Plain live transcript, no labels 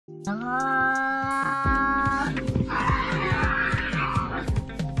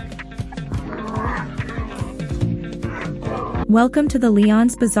Welcome to the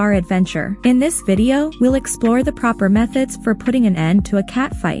Leon's Bizarre Adventure. In this video, we'll explore the proper methods for putting an end to a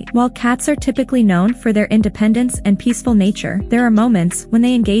cat fight. While cats are typically known for their independence and peaceful nature, there are moments when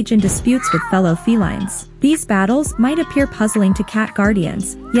they engage in disputes with fellow felines. These battles might appear puzzling to cat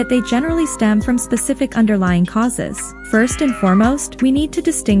guardians, yet they generally stem from specific underlying causes. First and foremost, we need to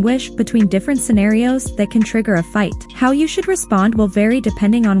distinguish between different scenarios that can trigger a fight. How you should respond will vary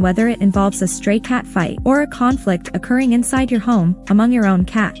depending on whether it involves a stray cat fight or a conflict occurring inside your home among your own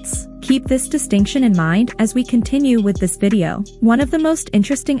cats. Keep this distinction in mind as we continue with this video. One of the most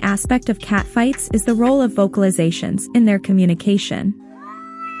interesting aspects of cat fights is the role of vocalizations in their communication.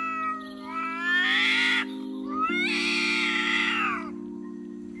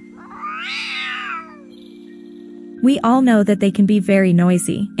 We all know that they can be very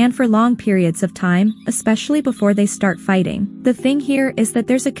noisy, and for long periods of time, especially before they start fighting. The thing here is that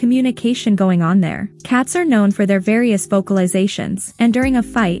there's a communication going on there. Cats are known for their various vocalizations, and during a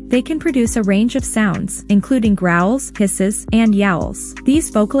fight, they can produce a range of sounds, including growls, hisses, and yowls. These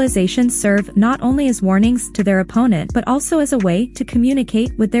vocalizations serve not only as warnings to their opponent but also as a way to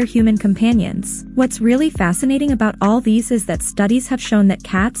communicate with their human companions. What's really fascinating about all these is that studies have shown that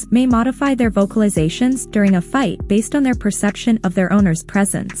cats may modify their vocalizations during a fight based on their perception of their owner's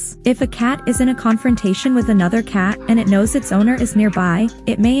presence. If a cat is in a confrontation with another cat and it knows its owner is nearby,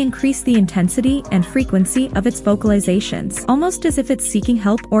 it may increase the intensity and frequency of its vocalizations, almost as if it's seeking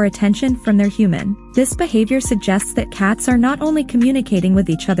help or attention from their human. This behavior suggests that cats are not only communicating with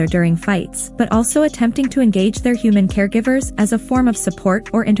each other during fights, but also attempting to engage their human caregivers as a form of support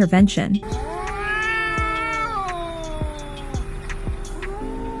or intervention.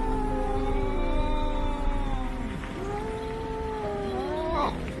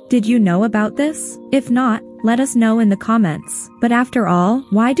 Did you know about this? If not, let us know in the comments. But after all,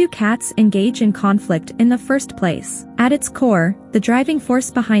 why do cats engage in conflict in the first place? At its core, the driving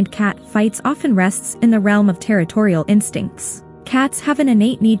force behind cat fights often rests in the realm of territorial instincts. Cats have an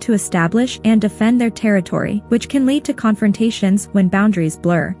innate need to establish and defend their territory, which can lead to confrontations when boundaries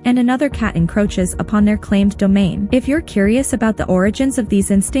blur, and another cat encroaches upon their claimed domain. If you're curious about the origins of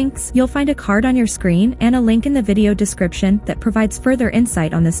these instincts, you'll find a card on your screen and a link in the video description that provides further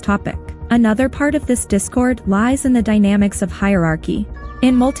insight on this topic. Another part of this discord lies in the dynamics of hierarchy.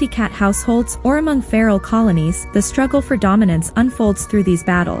 In multi-cat households or among feral colonies, the struggle for dominance unfolds through these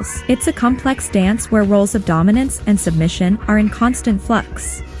battles. It's a complex dance where roles of dominance and submission are in constant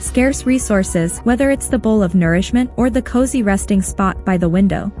flux. Scarce resources, whether it's the bowl of nourishment or the cozy resting spot by the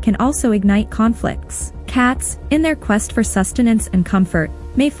window, can also ignite conflicts. Cats, in their quest for sustenance and comfort,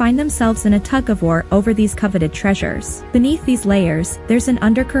 may find themselves in a tug-of-war over these coveted treasures. Beneath these layers, there's an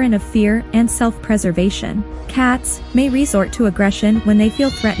undercurrent of fear and self-preservation. Cats may resort to aggression when they feel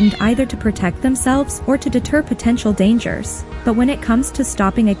threatened either to protect themselves or to deter potential dangers. But when it comes to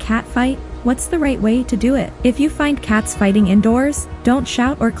stopping a cat fight, what's the right way to do it? If you find cats fighting indoors, don't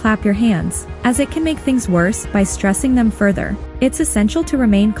shout or clap your hands, as it can make things worse by stressing them further. It's essential to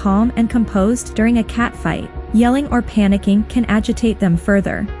remain calm and composed during a cat fight. Yelling or panicking can agitate them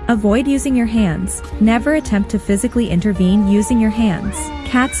further. Avoid using your hands. Never attempt to physically intervene using your hands.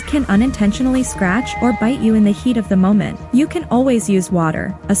 Cats can unintentionally scratch or bite you in the heat of the moment. You can always use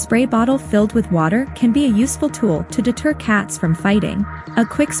water. A spray bottle filled with water can be a useful tool to deter cats from fighting. A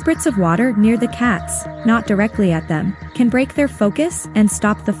quick spritz of water near the cats, not directly at them, can break their focus and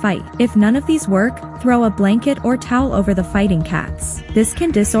stop the fight. If none of these work, throw a blanket or towel over the fighting cats. This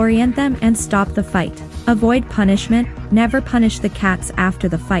can disorient them and stop the fight. Avoid punishment. Never punish the cats after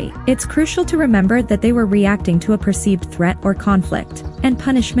the fight. It's crucial to remember that they were reacting to a perceived threat or conflict, and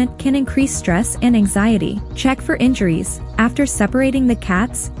punishment can increase stress and anxiety. Check for injuries. After separating the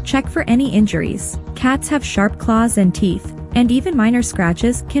cats, check for any injuries. Cats have sharp claws and teeth, and even minor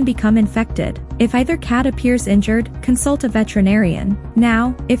scratches can become infected. If either cat appears injured, consult a veterinarian.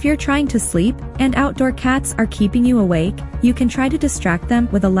 Now, if you're trying to sleep, and outdoor cats are keeping you awake, you can try to distract them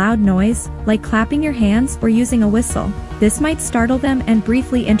with a loud noise, like clapping your hands or using a whistle. This might startle them and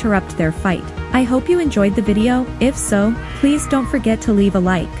briefly interrupt their fight. I hope you enjoyed the video. If so, please don't forget to leave a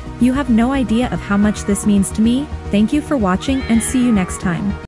like. You have no idea of how much this means to me. Thank you for watching and see you next time.